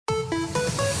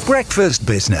Breakfast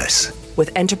Business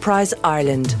with Enterprise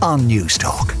Ireland on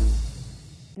Newstalk.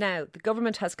 Now, the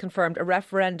government has confirmed a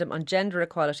referendum on gender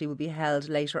equality will be held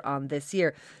later on this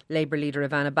year. Labour leader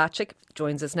Ivana Bacik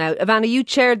joins us now. Ivana, you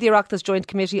chaired the Oireachtas Joint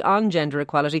Committee on Gender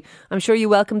Equality. I'm sure you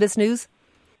welcome this news.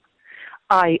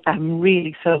 I am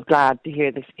really so glad to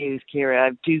hear this news,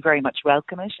 Ciara. I do very much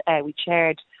welcome it. I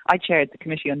chaired the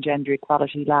Committee on Gender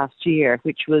Equality last year,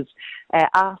 which was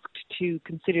asked to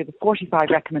consider the 45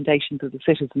 recommendations of the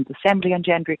Citizens' Assembly on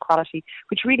gender equality,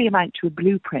 which really amount to a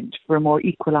blueprint for a more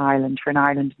equal Ireland, for an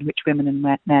Ireland in which women and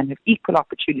men have equal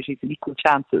opportunities and equal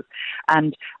chances.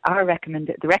 And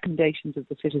the recommendations of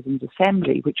the Citizens'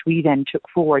 Assembly, which we then took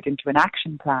forward into an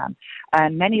action plan,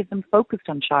 and many of them focused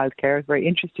on childcare. I was very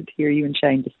interested to hear you and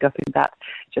Shane discussing that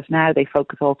just now. They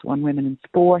focus also on women in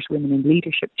sport, women in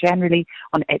leadership generally,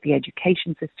 on the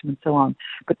education system and so on.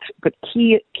 But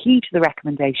key to the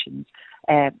recommendations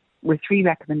were three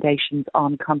recommendations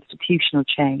on constitutional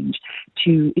change: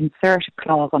 to insert a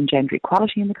clause on gender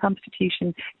equality in the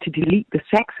Constitution, to delete the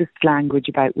sexist language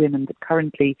about women that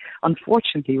currently,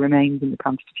 unfortunately, remains in the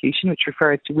Constitution, which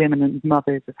refers to women and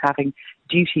mothers as having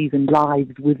duties and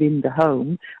lives within the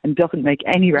home and doesn't make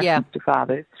any reference to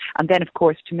fathers. And then, of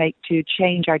course, to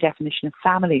change our definition of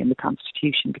family in the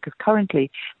Constitution, because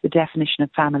currently the definition of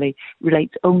family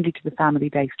relates only to the family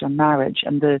based on marriage,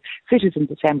 and the Citizens'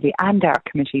 Assembly and our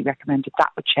committee recommended that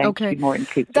would change to be more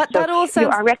inclusive. That all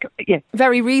sounds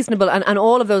very reasonable, and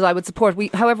all of those I would support.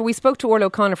 However, we spoke to Orla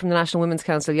O'Connor from the National Women's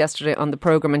Council yesterday on the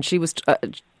programme, and she was...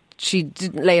 she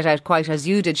didn't lay it out quite as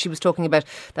you did. She was talking about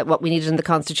that what we needed in the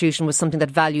Constitution was something that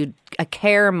valued a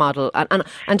care model. And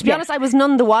to be honest, I was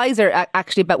none the wiser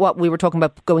actually about what we were talking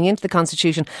about going into the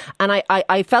Constitution. And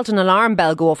I felt an alarm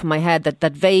bell go off in my head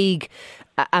that vague,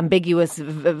 ambiguous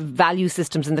value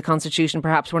systems in the Constitution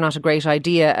perhaps were not a great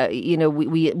idea.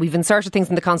 We've inserted things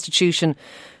in the Constitution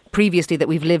previously that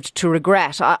we've lived to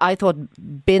regret. I thought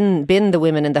bin the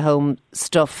women in the home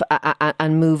stuff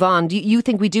and move on. Do you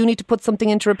think we do need to put something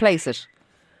in to replace it?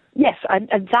 Yes, and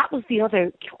that was the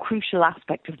other crucial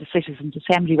aspect of the Citizens'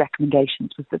 Assembly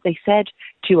recommendations, was that they said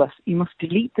to us, you must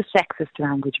delete the sexist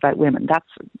language about women.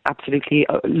 That's absolutely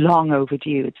long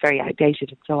overdue. It's very outdated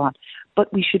and so on.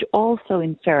 But we should also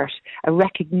insert a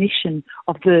recognition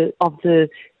of the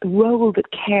role that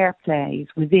care plays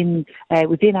within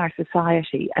our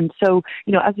society. And so,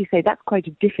 as you say, that's quite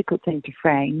a difficult thing to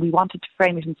frame. We wanted to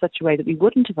frame it in such a way that we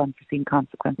wouldn't have unforeseen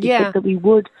consequences, but that we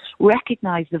would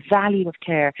recognise the value of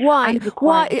care. Why,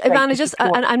 Ivana?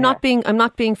 I'm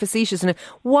not being facetious.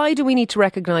 Why do we need to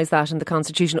recognise that in the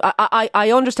Constitution?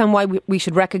 I understand why we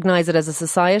should recognise it as a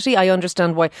society. I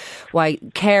understand why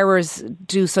carers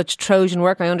do such Trojan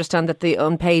work. I understand that the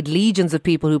unpaid legions of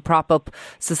people who prop up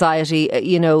society,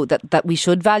 that we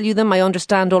should value them. I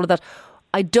understand all of that.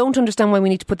 I don't understand why we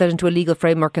need to put that into a legal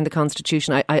framework in the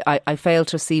Constitution. I fail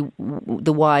to see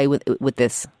the why with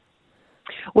this.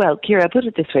 Well, Ciara, put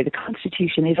it this way. The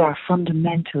Constitution is our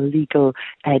fundamental legal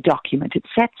document. It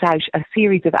sets out a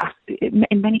series of,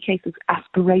 in many cases,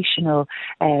 aspirational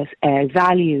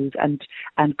values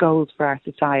and goals for our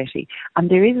society. And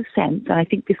there is a sense, and I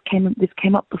think this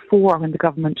came up before when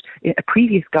a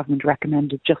previous government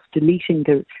recommended just deleting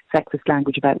the sexist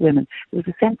language about women. There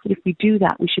was a sense that if we do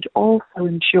that, we should also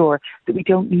ensure that we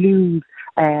don't lose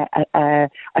a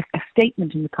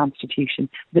statement in the Constitution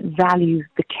that values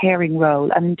the caring role,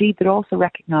 and indeed that also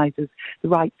recognises the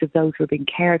rights of those who are being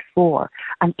cared for.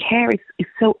 And care is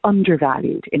so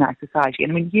undervalued in our society.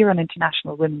 And here on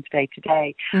International Women's Day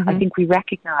today, I think we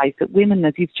recognise that women,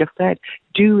 as you've just said,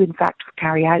 do in fact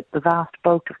carry out the vast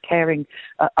bulk of caring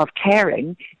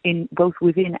in both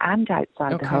within and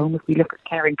outside the home. If we look at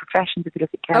caring professions, if we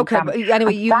look at caring families. But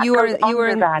anyway, you were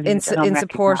in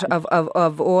support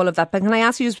of all of that. But can I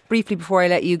ask you just briefly before I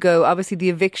let you go? Obviously, the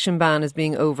eviction ban is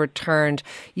being overturned.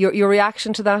 Your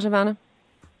reaction to that, Ivana?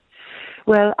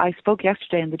 Well, I spoke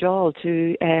yesterday in the Dáil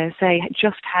to say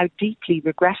just how deeply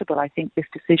regrettable I think this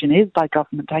decision is by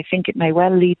government. I think it may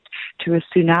well lead to a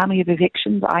tsunami of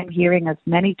evictions. I'm hearing, as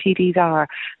many TDs are,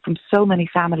 from so many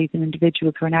families and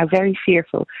individuals who are now very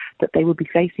fearful that they will be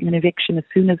facing an eviction as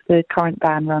soon as the current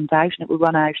ban runs out, and it will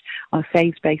run out on a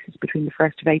phased basis between the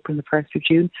 1st of April and the 1st of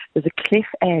June. There's a cliff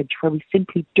edge where we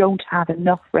simply don't have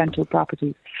enough rental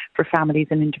properties for families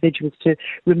and individuals to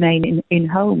remain in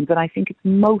homes. And I think it's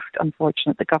most unfortunate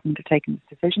that government are taking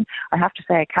this decision. I have to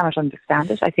say I cannot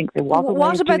understand it. I think there was a way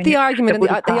What about the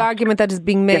argument that is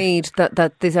being made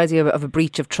that this idea of a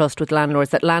breach of trust with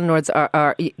landlords, that landlords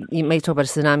are you may talk about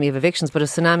a tsunami of evictions, but a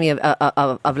tsunami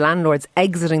of landlords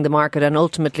exiting the market, and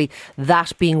ultimately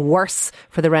that being worse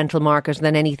for the rental market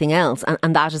than anything else,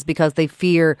 and that is because they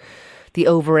fear the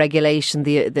overregulation,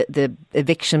 the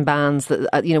eviction bans.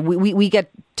 We get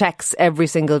texts every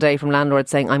single day from landlords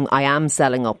saying, I am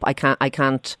selling up. I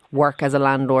can't work as a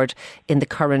landlord in the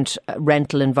current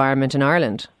rental environment in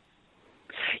Ireland.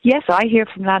 Yes, I hear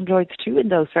from landlords too in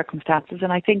those circumstances,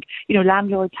 and I think,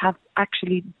 landlords have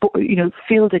actually,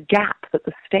 filled a gap that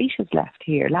the state has left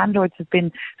here. Landlords have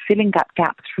been filling that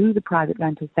gap through the private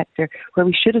rental sector, where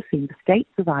we should have seen the state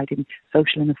providing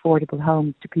social and affordable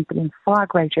homes to people in far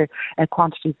greater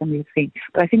quantities than we've seen.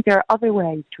 But I think there are other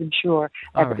ways to ensure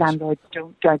that landlords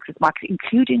don't exit the market,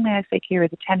 including, may I say, Ciara,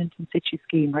 the tenant in situ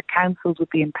scheme, where councils would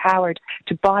be empowered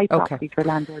to buy properties where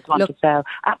landlords want to sell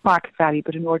at market value,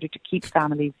 but in order to keep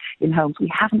families in homes.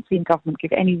 We haven't seen government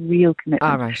give any real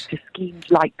commitment to schemes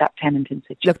like that tenant in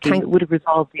situ scheme that would have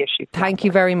resolved the issue. Thank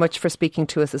you very much for speaking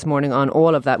to us this morning on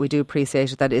all of that. We do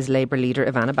appreciate it. That is Labour leader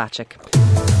Ivana Bacik.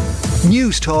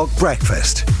 News Talk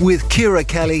Breakfast with Ciara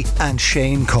Kelly and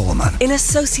Shane Coleman. In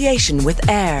association with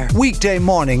AIR. Weekday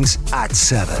mornings at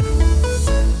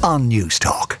 7 on News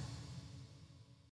Talk.